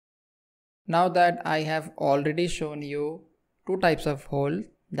Now that I have already shown you two types of hole,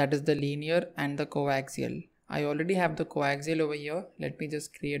 that is the linear and the coaxial. I already have the coaxial over here. Let me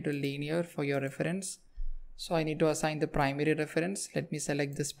just create a linear for your reference. So I need to assign the primary reference. Let me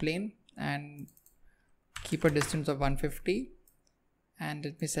select this plane and keep a distance of 150, and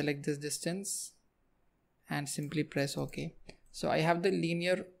let me select this distance and simply press OK. So I have the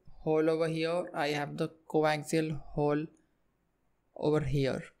linear hole over here. I have the coaxial hole over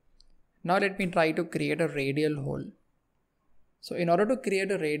here. Now let me try to create a radial hole. So in order to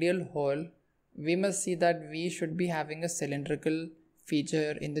create a radial hole, we must see that we should be having a cylindrical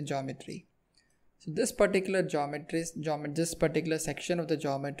feature in the geometry. So this particular this particular section of the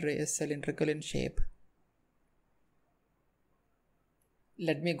geometry is cylindrical in shape.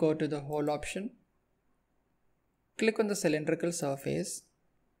 Let me go to the hole option. Click on the cylindrical surface.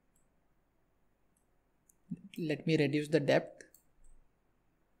 Let me reduce the depth.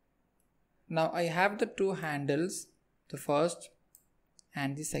 Now I have the two handles, the first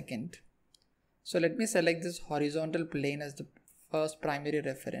and the second. So let me select this horizontal plane as the first primary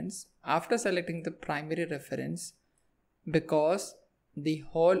reference. After selecting the primary reference, because the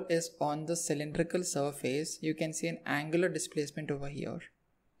hole is on the cylindrical surface, you can see an angular displacement over here.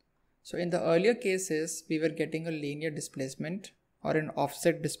 So in the earlier cases, we were getting a linear displacement or an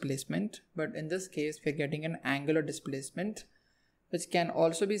offset displacement, but in this case, we're getting an angular displacement, which can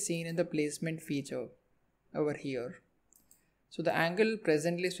also be seen in the placement feature over here. So the angle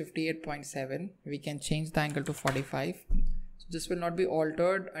presently is 58.7. We can change the angle to 45. So this will not be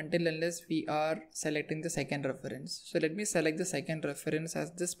altered until unless we are selecting the second reference. So let me select the second reference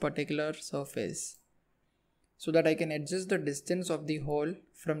as this particular surface, so that I can adjust the distance of the hole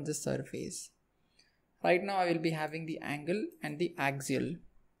from this surface. Right now I will be having the angle and the axial.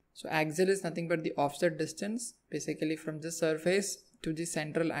 So axial is nothing but the offset distance, basically from this surface to the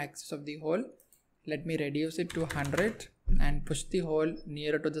central axis of the hole. Let me reduce it to 100 and push the hole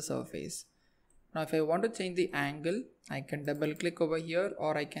nearer to the surface. Now if I want to change the angle, I can double click over here,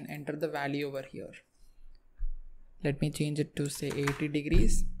 or I can enter the value over here. Let me change it to say 80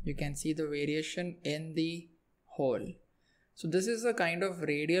 degrees. You can see the variation in the hole. So this is a kind of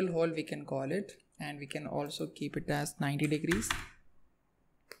radial hole, we can call it, and we can also keep it as 90 degrees.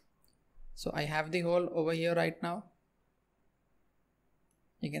 So I have the hole over here right now.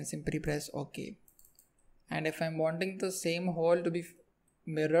 You can simply press OK. And if I'm wanting the same hole to be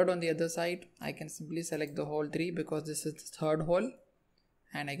mirrored on the other side, I can simply select the hole 3, because this is the third hole,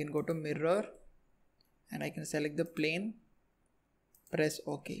 and I can go to mirror and I can select the plane, press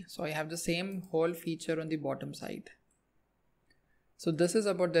OK. So I have the same hole feature on the bottom side. So this is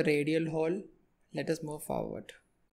about the radial hole. Let us move forward.